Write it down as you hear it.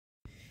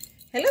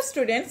Hello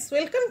students,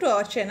 welcome to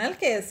our channel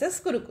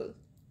KSS Gurukul.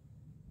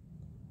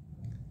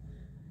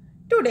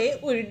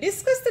 Today we will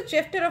discuss the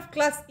chapter of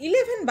class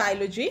 11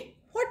 biology,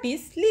 what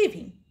is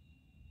living.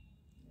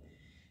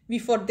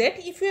 Before that,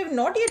 if you have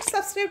not yet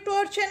subscribed to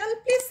our channel,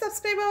 please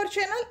subscribe our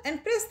channel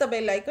and press the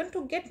bell icon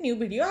to get new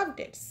video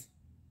updates.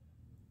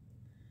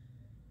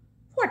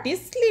 What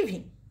is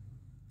living?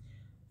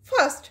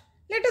 First,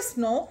 let us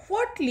know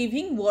what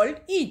living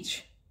world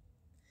is.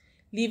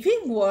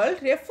 Living world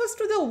refers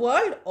to the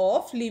world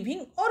of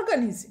living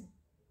organism.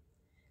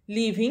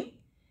 Living,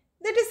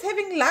 that is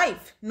having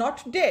life,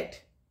 not dead.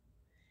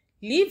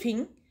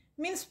 Living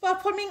means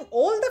performing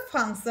all the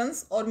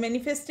functions or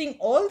manifesting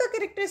all the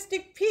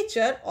characteristic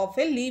features of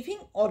a living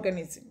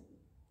organism.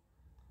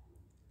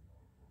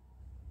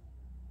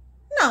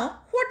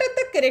 Now, what are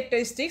the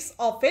characteristics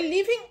of a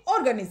living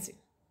organism?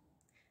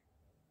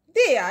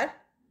 They are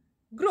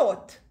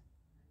growth,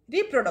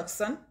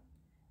 reproduction,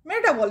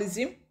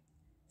 metabolism,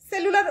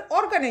 cellular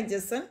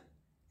organization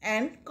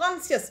and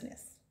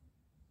consciousness.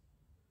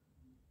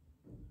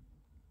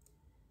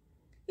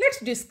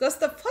 Let's discuss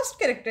the first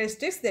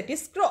characteristics, that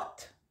is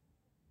growth.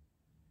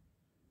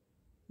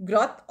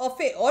 Growth of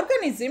an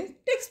organism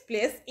takes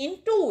place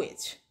in two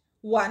ways.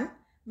 One,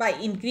 by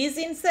increase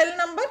in cell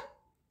number,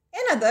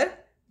 another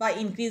by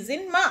increase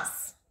in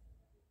mass.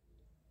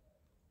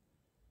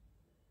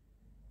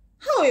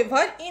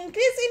 However,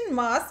 increase in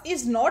mass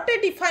is not a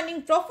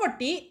defining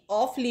property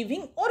of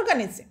living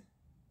organism,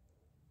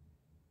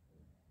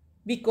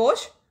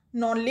 because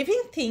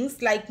non-living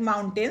things like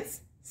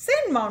mountains,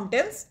 sand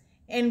mountains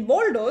and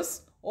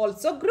boulders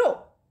also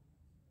grow.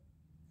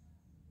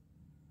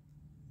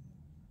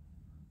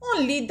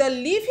 Only the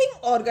living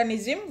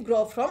organism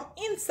grow from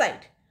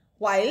inside,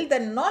 while the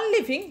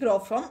non-living grow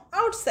from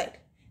outside,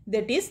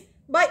 that is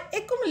by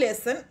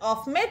accumulation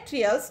of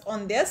materials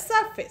on their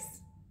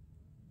surface.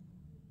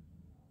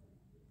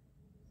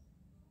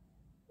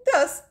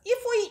 Thus,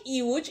 if we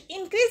use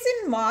increase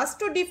in mass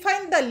to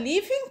define the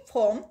living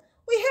form,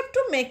 we have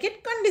to make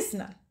it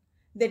conditional,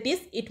 that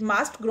is, it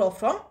must grow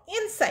from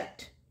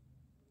inside.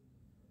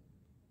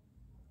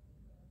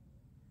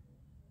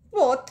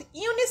 Both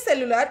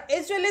unicellular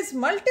as well as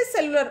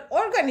multicellular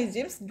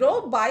organisms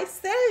grow by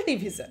cell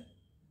division.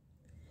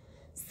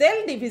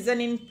 Cell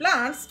division in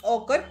plants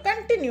occur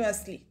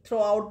continuously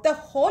throughout the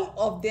whole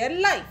of their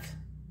life.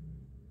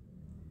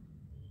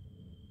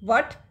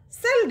 But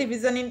cell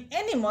division in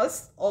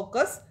animals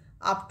occurs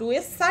up to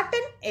a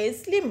certain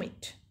age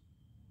limit.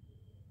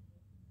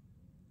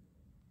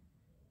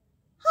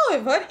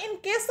 However, in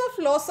case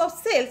of loss of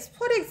cells,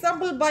 for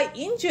example by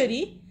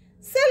injury,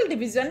 cell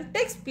division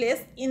takes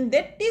place in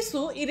that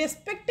tissue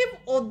irrespective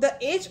of the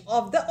age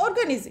of the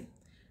organism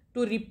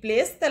to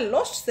replace the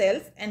lost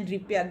cells and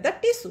repair the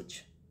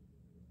tissues.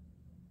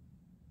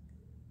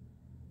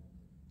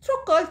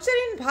 Through culture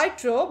in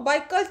vitro, by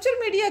culture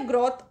media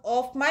growth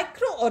of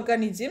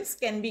microorganisms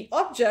can be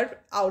observed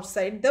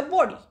outside the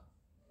body.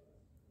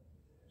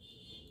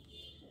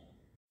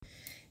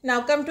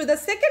 Now come to the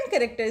second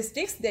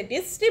characteristics, that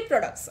is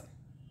reproduction.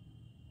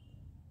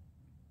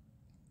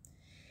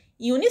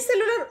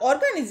 Unicellular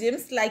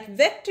organisms like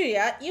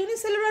bacteria,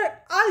 unicellular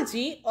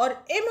algae or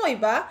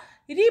amoeba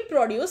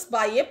reproduce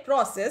by a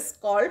process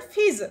called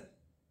fission,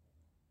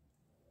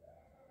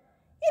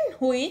 in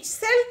which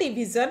cell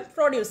division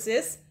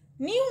produces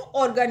new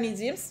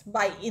organisms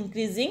by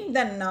increasing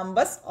the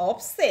numbers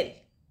of cells.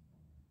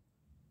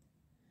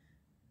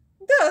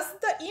 Thus,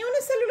 the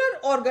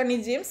unicellular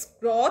organisms'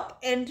 growth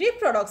and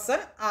reproduction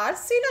are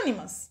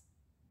synonymous.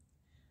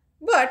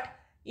 But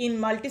in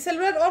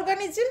multicellular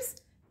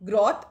organisms,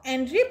 growth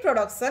and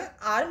reproduction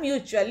are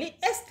mutually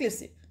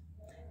exclusive.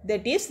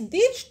 That is,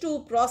 these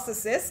two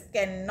processes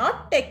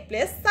cannot take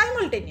place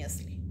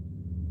simultaneously.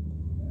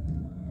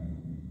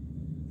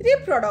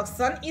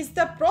 Reproduction is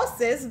the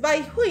process by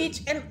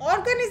which an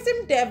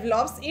organism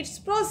develops its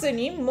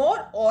progeny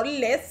more or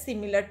less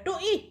similar to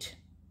it.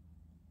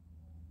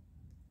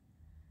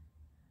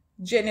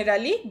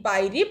 Generally,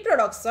 by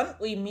reproduction,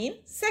 we mean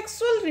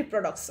sexual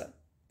reproduction.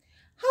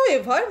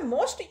 However,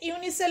 most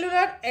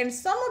unicellular and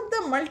some of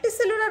the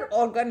multicellular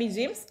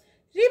organisms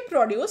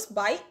reproduce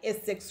by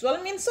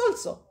asexual means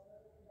also.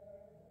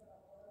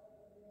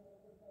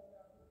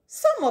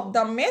 Some of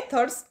the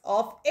methods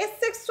of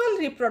asexual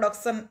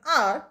reproduction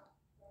are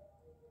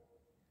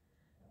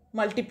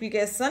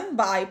multiplication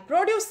by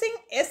producing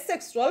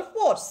asexual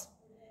pores.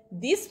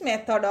 This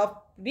method of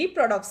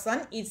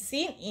reproduction is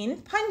seen in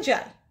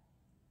fungi.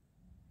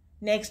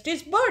 Next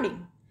is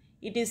budding.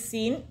 It is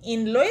seen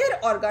in lower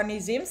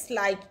organisms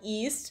like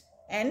yeast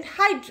and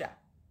hydra.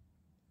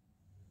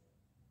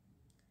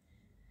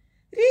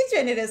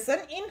 Regeneration,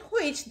 in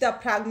which the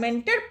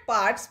fragmented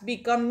parts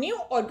become new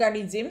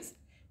organisms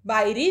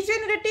by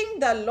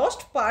regenerating the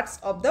lost parts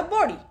of the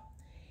body,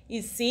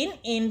 is seen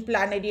in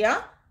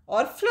planaria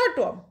or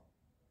flatworm.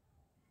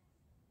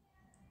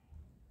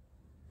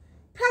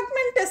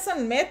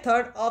 Fragmentation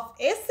method of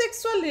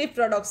asexual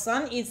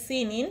reproduction is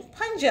seen in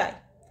fungi,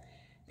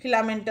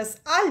 filamentous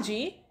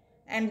algae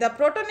and the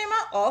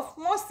protonema of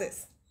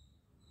mosses.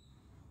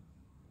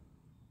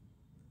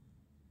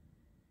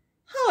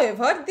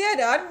 However,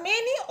 there are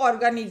many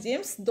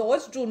organisms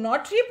those do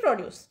not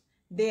reproduce.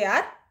 They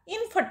are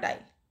infertile.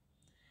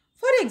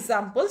 For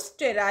example,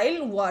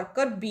 sterile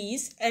worker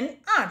bees and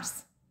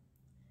ants.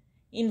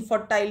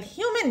 Infertile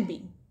human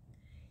being.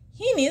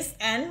 Hennies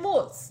and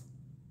moles.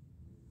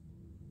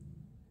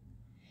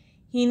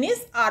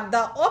 Hennies are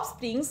the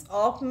offsprings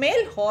of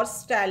male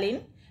horse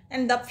stallion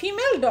and the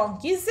female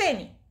donkey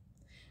zany,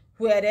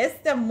 whereas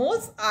the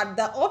moles are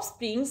the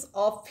offsprings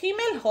of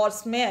female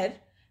horse mare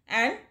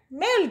and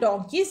male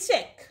donkey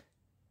jack.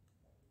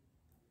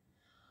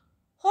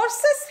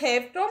 Horses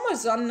have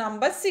chromosome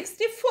number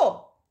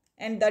 64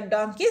 and the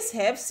donkeys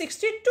have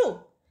 62,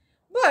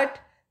 but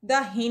the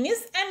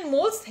hennies and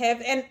moles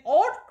have an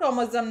odd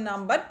chromosome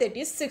number, that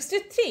is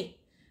 63.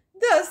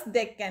 Thus,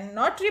 they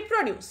cannot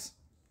reproduce.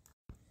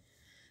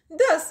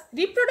 Thus,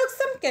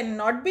 reproduction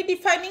cannot be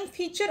defining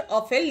feature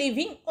of a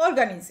living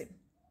organism.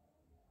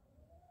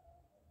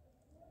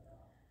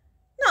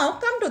 Now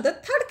come to the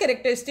third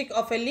characteristic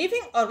of a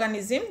living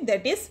organism,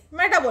 that is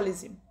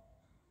metabolism.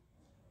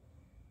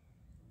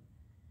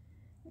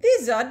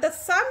 These are the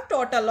sum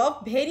total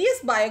of various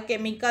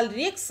biochemical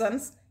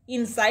reactions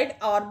inside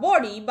our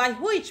body by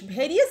which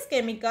various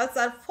chemicals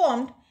are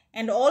formed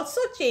and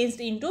also changed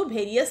into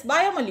various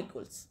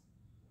biomolecules.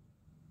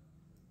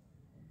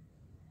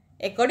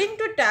 According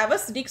to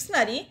Taber's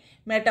dictionary,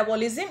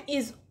 metabolism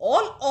is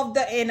all of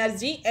the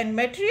energy and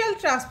material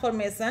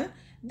transformation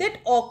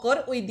that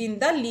occur within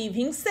the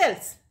living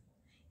cells.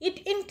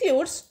 It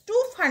includes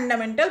two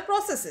fundamental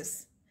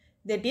processes,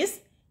 that is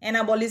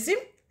anabolism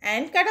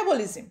and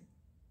catabolism.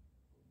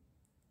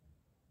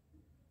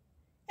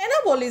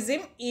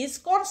 Anabolism is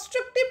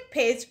constructive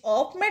phase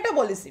of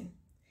metabolism,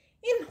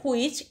 in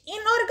which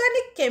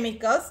inorganic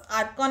chemicals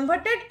are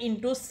converted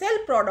into cell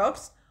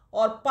products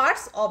or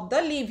parts of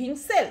the living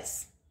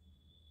cells.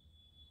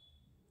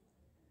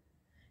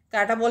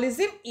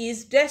 Catabolism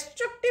is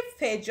destructive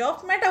phase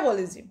of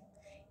metabolism,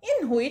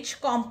 in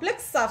which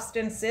complex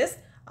substances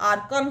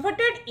are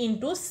converted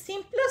into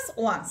simplest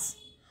ones,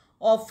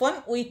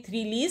 often with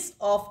release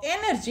of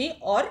energy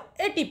or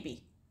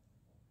ATP.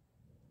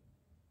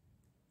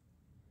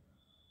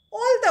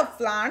 All the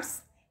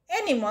plants,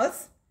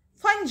 animals,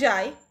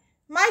 fungi,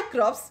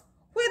 microbes,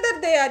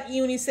 whether they are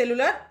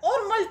unicellular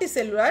or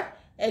multicellular,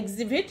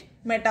 exhibit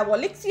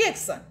metabolic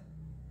reaction,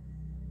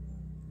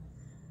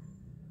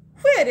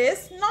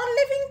 whereas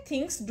non-living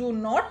things do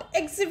not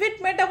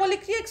exhibit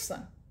metabolic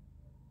reaction.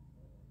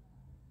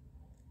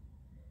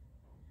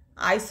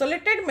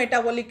 Isolated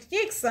metabolic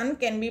reaction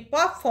can be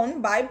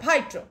performed by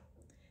vitro,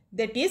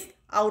 that is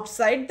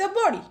outside the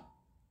body.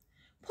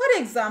 For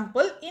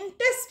example, in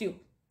test tube.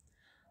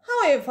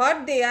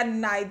 However, they are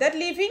neither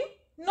living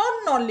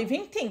nor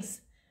non-living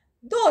things.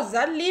 Those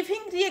are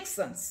living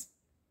reactions.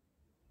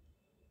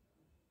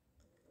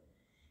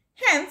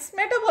 Hence,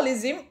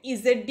 metabolism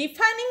is a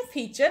defining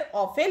feature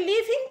of a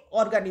living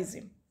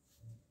organism.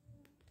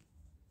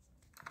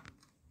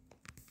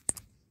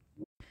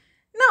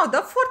 Now,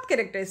 the fourth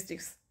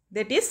characteristics,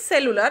 that is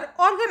cellular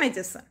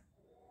organization.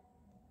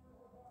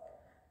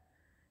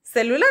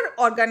 Cellular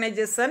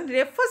organization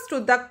refers to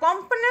the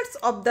components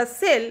of the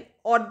cell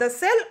or the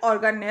cell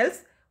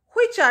organelles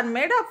which are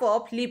made up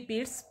of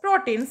lipids,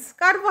 proteins,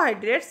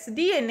 carbohydrates,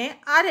 DNA,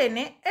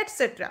 RNA,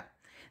 etc.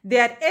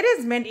 Their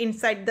arrangement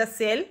inside the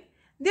cell,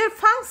 their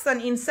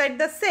function inside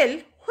the cell,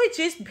 which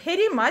is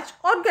very much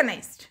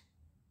organized.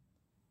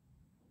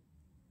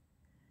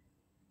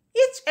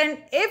 Each and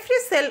every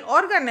cell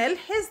organelle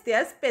has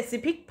their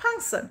specific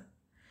function.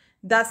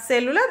 The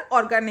cellular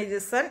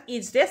organization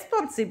is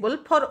responsible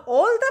for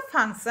all the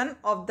function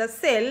of the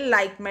cell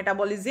like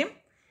metabolism,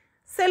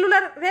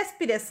 cellular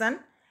respiration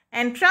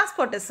and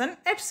transportation,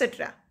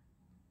 etc.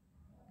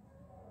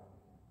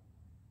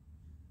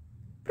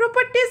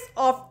 Properties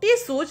of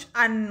tissues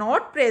are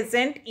not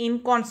present in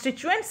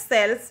constituent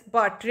cells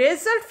but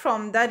result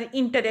from the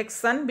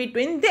interaction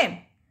between them.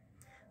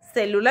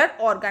 Cellular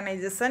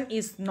organization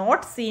is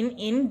not seen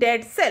in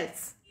dead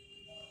cells.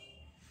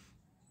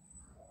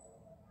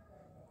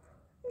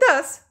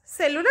 Thus,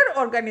 cellular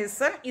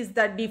organization is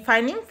the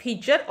defining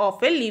feature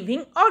of a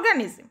living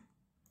organism.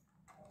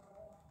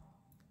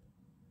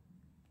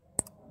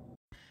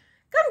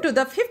 Come to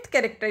the fifth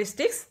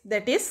characteristics,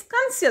 that is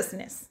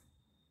consciousness.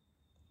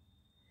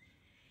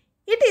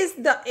 It is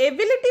the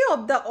ability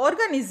of the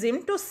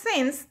organism to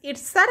sense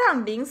its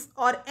surroundings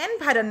or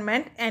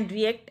environment and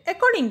react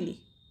accordingly.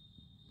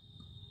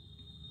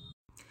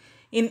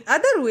 In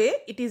other way,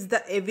 it is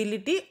the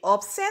ability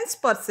of sense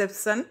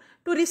perception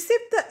to receive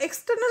the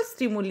external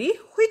stimuli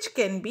which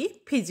can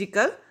be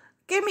physical,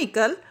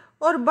 chemical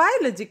or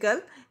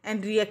biological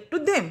and react to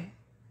them.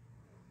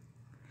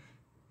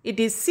 It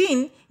is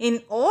seen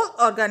in all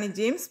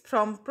organisms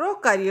from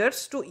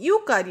prokaryotes to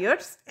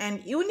eukaryotes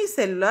and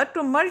unicellular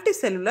to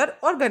multicellular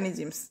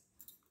organisms.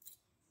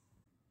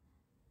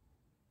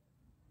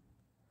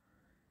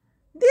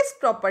 This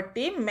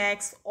property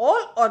makes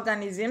all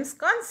organisms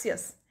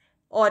conscious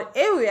or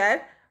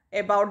aware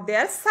about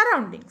their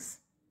surroundings.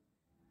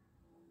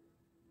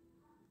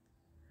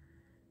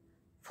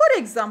 For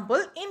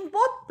example, in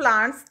both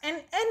plants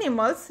and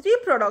animals,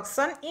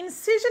 reproduction in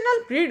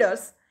seasonal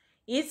breeders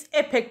is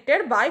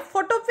affected by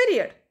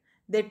photoperiod,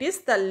 that is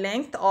the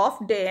length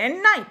of day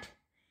and night.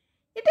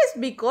 It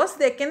is because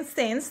they can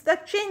sense the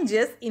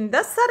changes in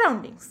the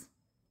surroundings.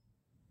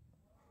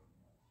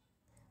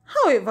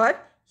 However,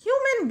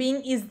 human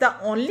being is the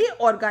only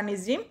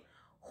organism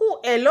who,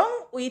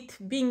 along with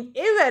being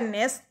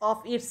awareness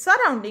of its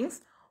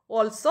surroundings,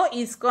 also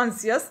is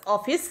conscious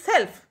of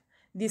itself.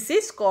 This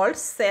is called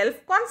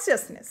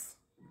self-consciousness.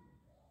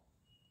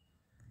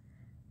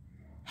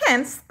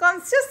 Hence,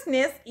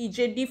 consciousness is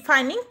a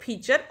defining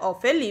feature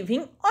of a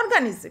living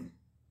organism.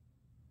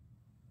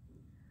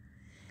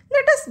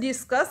 Let us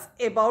discuss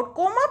about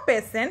coma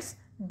patients.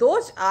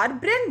 Those are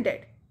brain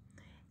dead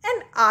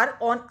and are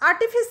on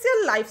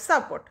artificial life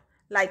support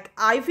like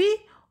IV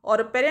or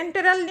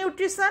parenteral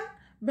nutrition,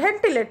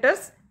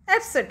 ventilators,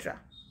 etc.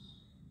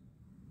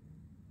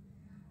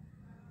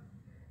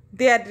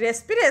 Their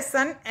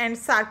respiration and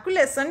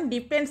circulation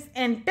depends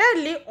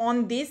entirely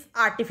on these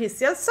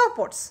artificial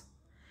supports.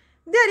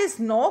 There is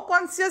no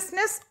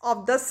consciousness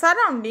of the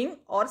surrounding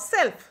or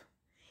self.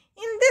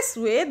 In this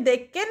way, they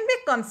can be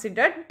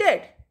considered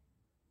dead.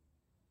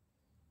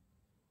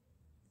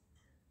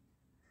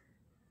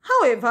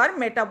 However,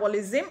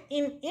 metabolism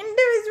in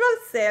individual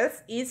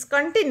cells is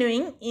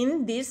continuing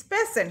in these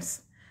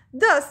patients.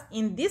 Thus,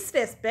 in this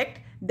respect,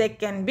 they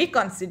can be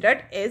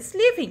considered as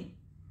living.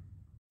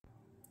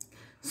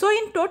 So,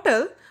 in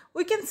total,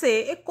 we can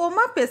say a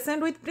coma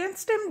patient with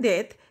brainstem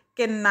death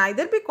can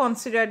neither be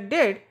considered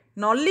dead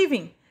nor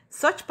living.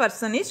 Such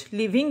person is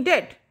living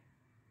dead.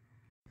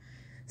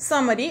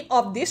 Summary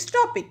of this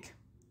topic.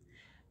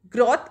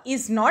 Growth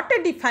is not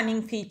a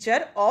defining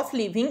feature of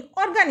living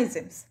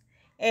organisms,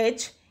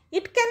 as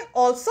it can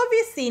also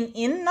be seen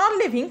in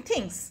non-living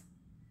things.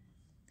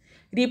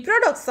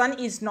 Reproduction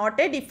is not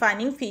a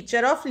defining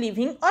feature of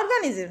living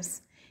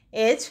organisms,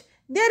 as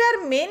there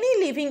are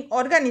many living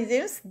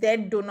organisms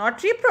that do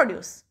not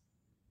reproduce.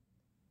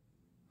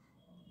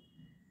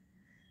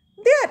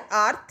 There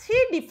are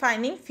three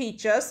defining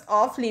features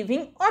of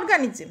living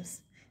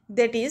organisms,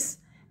 that is,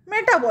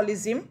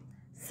 metabolism,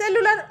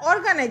 cellular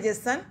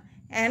organization,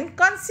 and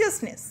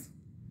consciousness.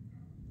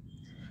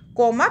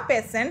 Coma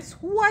patients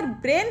who are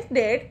brain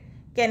dead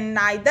can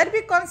neither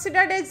be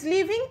considered as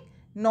living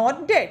nor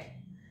dead.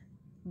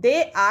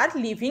 They are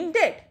living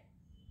dead.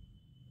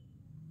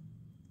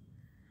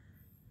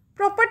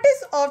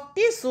 Properties of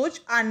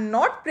tissues are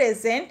not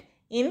present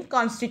in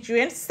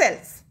constituent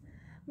cells,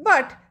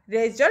 but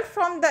result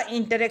from the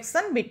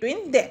interaction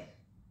between them.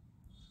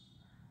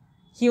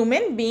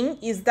 Human being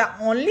is the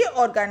only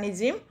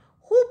organism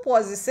who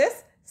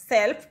possesses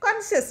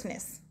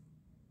self-consciousness.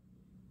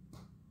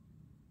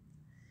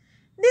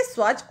 This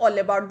was all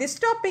about this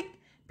topic.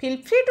 Feel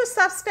free to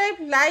subscribe,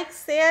 like,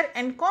 share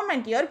and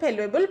comment your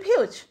valuable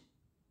views.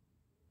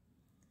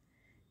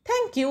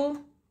 Thank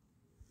you.